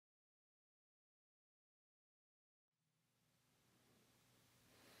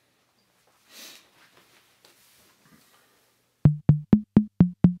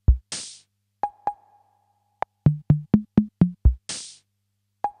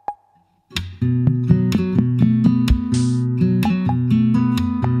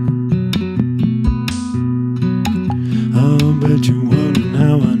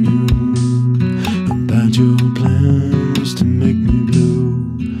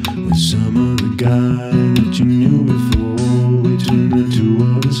Some other guy that you knew before, we turned into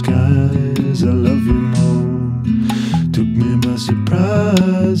all the skies. I love you more. Took me by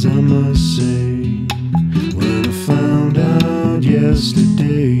surprise, I must say, when I found out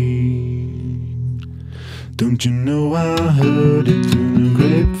yesterday. Don't you know I heard it through the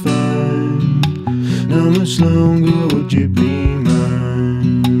grapevine? How much longer would you be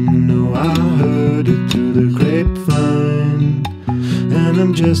mine? No, I heard it through the grapevine, and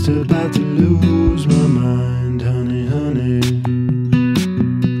I'm just about to lose my mind, honey, honey.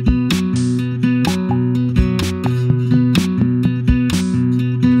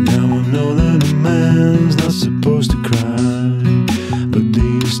 Now I know that a man's not supposed to cry, but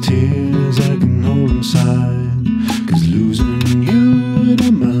these tears I can hold inside. 'Cause losing you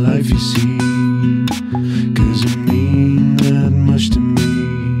in my life, you see, 'cause you mean that much to me.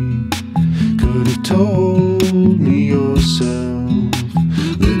 Could've told me yourself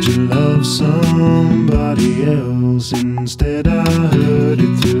that you love somebody else. Instead I heard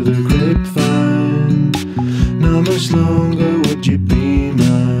it through the grapevine. How much longer would you be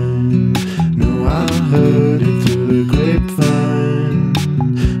mine? No, I heard it through the grapevine,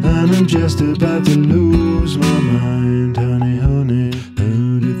 and I'm just about to lose my mind, honey, honey.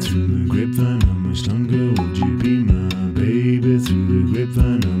 Heard it through the grapevine. How much longer would you be my baby? Through the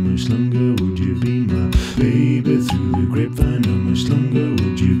grapevine. How much longer would you be my baby? Through the grapevine. How much longer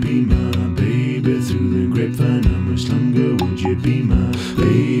would you be my baby? Through the grapevine. How much longer would you be my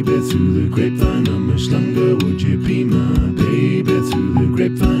baby? Through the grapevine. How much longer would you be my baby? Through the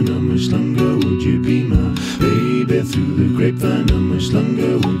grapevine. How much longer would you be my baby? Through the grapevine. How much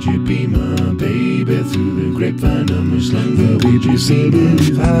longer would you be my baby? Through the grapevine. How much longer would you be my?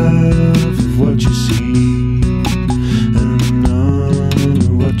 Believe half of what you see.